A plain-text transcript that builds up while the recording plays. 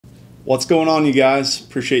What's going on, you guys?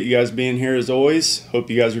 Appreciate you guys being here as always. Hope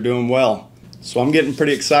you guys are doing well. So I'm getting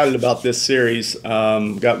pretty excited about this series.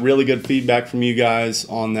 Got really good feedback from you guys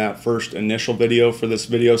on that first initial video for this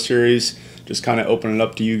video series. Just kind of open it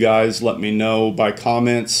up to you guys. Let me know by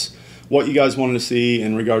comments what you guys wanted to see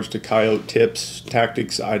in regards to coyote tips,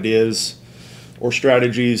 tactics, ideas, or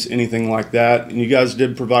strategies, anything like that. And you guys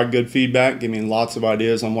did provide good feedback, give me lots of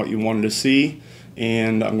ideas on what you wanted to see.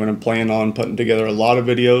 And I'm going to plan on putting together a lot of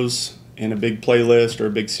videos in a big playlist or a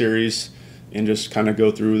big series and just kind of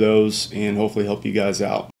go through those and hopefully help you guys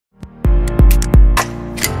out.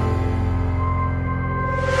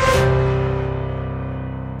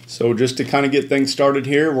 So just to kind of get things started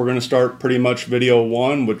here, we're going to start pretty much video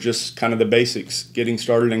one with just kind of the basics, getting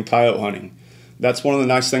started in coyote hunting. That's one of the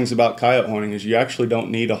nice things about coyote hunting is you actually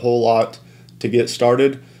don't need a whole lot to get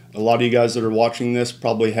started. A lot of you guys that are watching this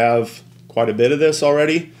probably have quite a bit of this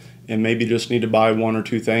already and maybe just need to buy one or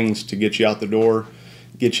two things to get you out the door,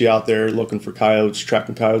 get you out there looking for coyotes,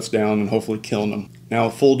 tracking coyotes down, and hopefully killing them. Now, a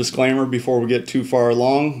full disclaimer before we get too far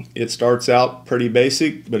along, it starts out pretty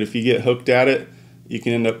basic, but if you get hooked at it, you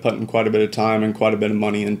can end up putting quite a bit of time and quite a bit of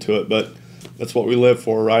money into it. But that's what we live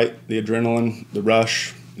for, right? The adrenaline, the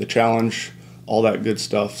rush, the challenge, all that good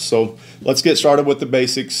stuff. So let's get started with the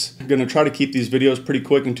basics. I'm going to try to keep these videos pretty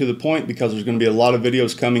quick and to the point because there's going to be a lot of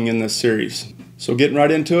videos coming in this series. So getting right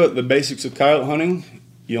into it, the basics of coyote hunting,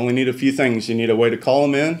 you only need a few things. You need a way to call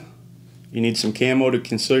them in. You need some camo to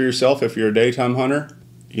conceal yourself if you're a daytime hunter.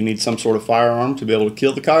 You need some sort of firearm to be able to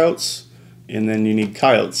kill the coyotes. And then you need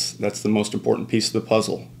coyotes. That's the most important piece of the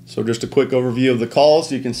puzzle. So just a quick overview of the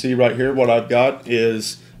calls. You can see right here what I've got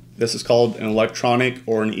is, this is called an electronic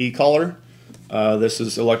or an e-caller. This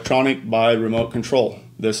is electronic by remote control.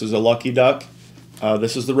 This is a Lucky Duck.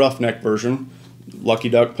 This is the roughneck version. Lucky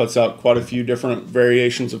Duck puts out quite a few different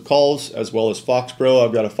variations of calls, as well as FoxPro.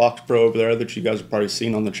 I've got a FoxPro over there that you guys have probably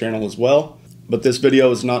seen on the channel as well. But this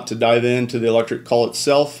video is not to dive into the electric call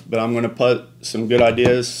itself, but I'm going to put some good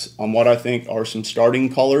ideas on what I think are some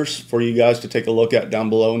starting callers for you guys to take a look at down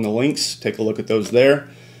below in the links. Take a look at those there.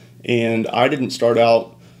 And I didn't start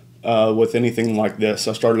out with anything like this.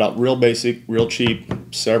 I started out real basic, real cheap,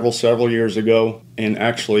 several years ago, and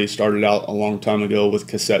actually started out a long time ago with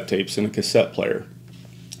cassette tapes and a cassette player.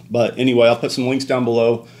 But anyway, I'll put some links down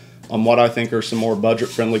below on what I think are some more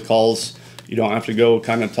budget-friendly calls. You don't have to go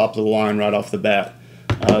kind of top of the line right off the bat.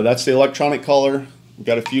 That's the electronic caller. We've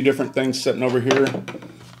got a few different things sitting over here.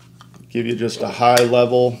 Give you just a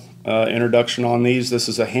high-level introduction on these. This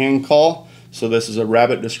is a hand call, so this is a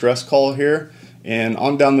rabbit distress call here. And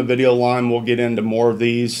on down the video line, we'll get into more of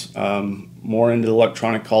these, more into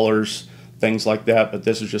electronic callers, things like that, but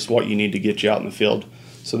this is just what you need to get you out in the field.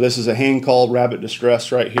 So this is a hand call rabbit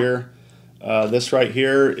distress right here. This right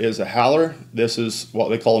here is a howler. This is what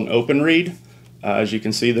they call an open reed. As you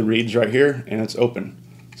can see, the reed's right here, and it's open,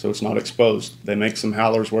 so it's not exposed. They make some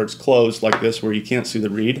howlers where it's closed, like this, where you can't see the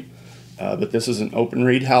reed. But this is an open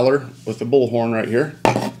reed howler with a bullhorn right here.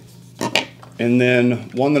 And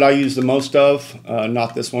then one that I use the most of,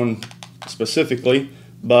 not this one specifically,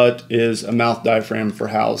 but is a mouth diaphragm for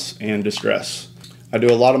howls and distress. I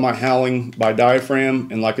do a lot of my howling by diaphragm,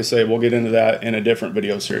 and like I say, we'll get into that in a different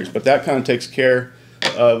video series. But that kind of takes care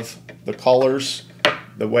of the callers,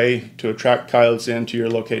 the way to attract coyotes into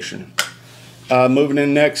your location. Moving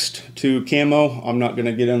in next to camo, I'm not going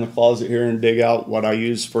to get in the closet here and dig out what I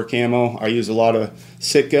use for camo. I use a lot of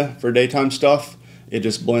Sitka for daytime stuff. It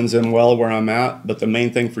just blends in well where I'm at, but the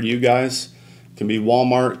main thing for you guys can be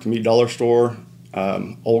Walmart, can be dollar store,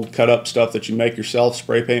 old cut up stuff that you make yourself,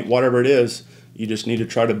 spray paint, whatever it is. You just need to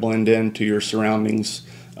try to blend into your surroundings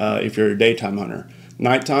if you're a daytime hunter.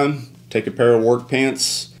 Nighttime, take a pair of work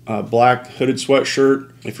pants, black hooded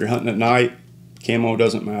sweatshirt. If you're hunting at night, camo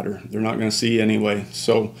doesn't matter. They're not going to see you anyway.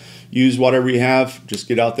 So use whatever you have. Just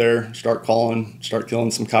get out there, start calling, start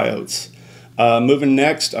killing some coyotes. Moving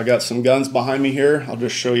next, I got some guns behind me here. I'll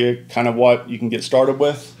just show you kind of what you can get started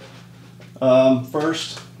with.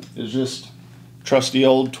 First is just trusty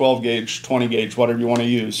old 12 gauge, 20 gauge, whatever you want to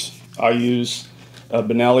use. I use a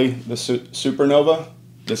Benelli, the Supernova.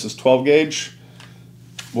 This is 12 gauge.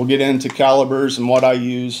 We'll get into calibers and what I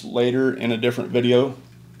use later in a different video,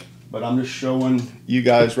 but I'm just showing you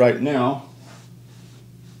guys right now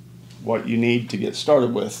what you need to get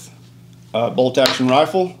started with. Bolt action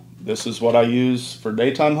rifle. This is what I use for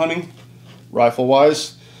daytime hunting. Rifle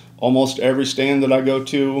wise, almost every stand that I go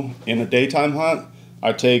to in a daytime hunt,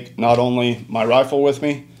 I take not only my rifle with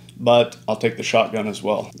me, but I'll take the shotgun as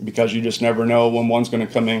well, because you just never know when one's going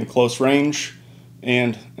to come in close range,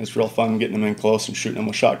 and it's real fun getting them in close and shooting them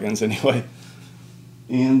with shotguns anyway.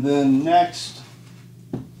 And then next,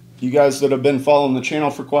 You guys that have been following the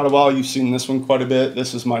channel for quite a while, you've seen this one quite a bit.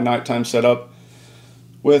 This is my nighttime setup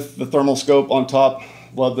with the thermal scope on top.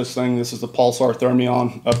 Love this thing. This is the Pulsar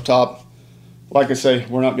Thermion up top. Like I say,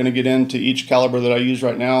 we're not going to get into each caliber that I use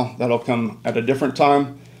right now. That'll come at a different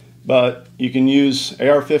time. But you can use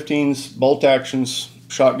AR-15s, bolt actions,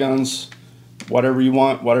 shotguns, whatever you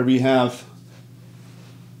want, whatever you have.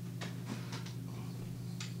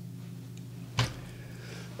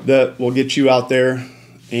 That will get you out there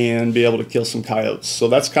and be able to kill some coyotes. So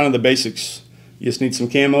that's kind of the basics. You just need some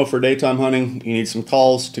camo for daytime hunting, you need some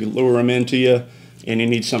calls to lure them into you, and you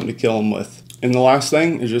need something to kill them with. And the last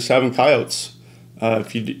thing is just having coyotes.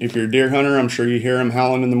 If you're a deer hunter, I'm sure you hear them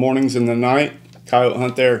howling in the mornings and the night. Coyote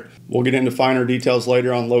hunt there. We'll get into finer details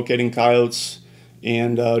later on locating coyotes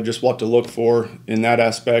and just what to look for in that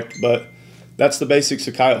aspect. But that's the basics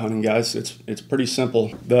of coyote hunting, guys. It's pretty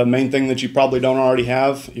simple. The main thing that you probably don't already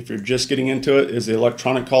have, if you're just getting into it, is the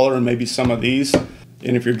electronic collar and maybe some of these.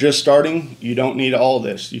 And if you're just starting, you don't need all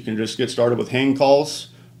this. You can just get started with hang calls,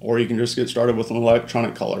 or you can just get started with an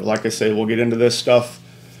electronic collar. Like I say, we'll get into this stuff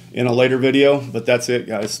in a later video, but that's it,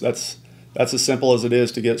 guys. That's as simple as it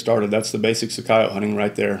is to get started. That's the basics of coyote hunting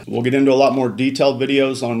right there. We'll get into a lot more detailed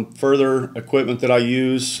videos on further equipment that I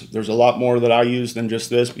use. There's a lot more that I use than just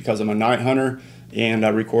this because I'm a night hunter and I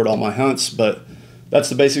record all my hunts, but that's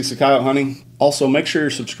the basics of coyote hunting. Also, make sure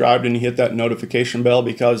you're subscribed and you hit that notification bell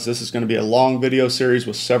because this is going to be a long video series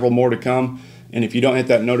with several more to come. And if you don't hit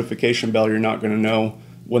that notification bell, you're not going to know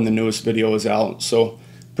when the newest video is out. So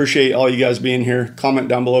appreciate all you guys being here. Comment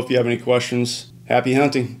down below if you have any questions. Happy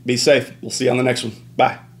hunting. Be safe. We'll see you on the next one.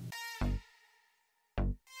 Bye.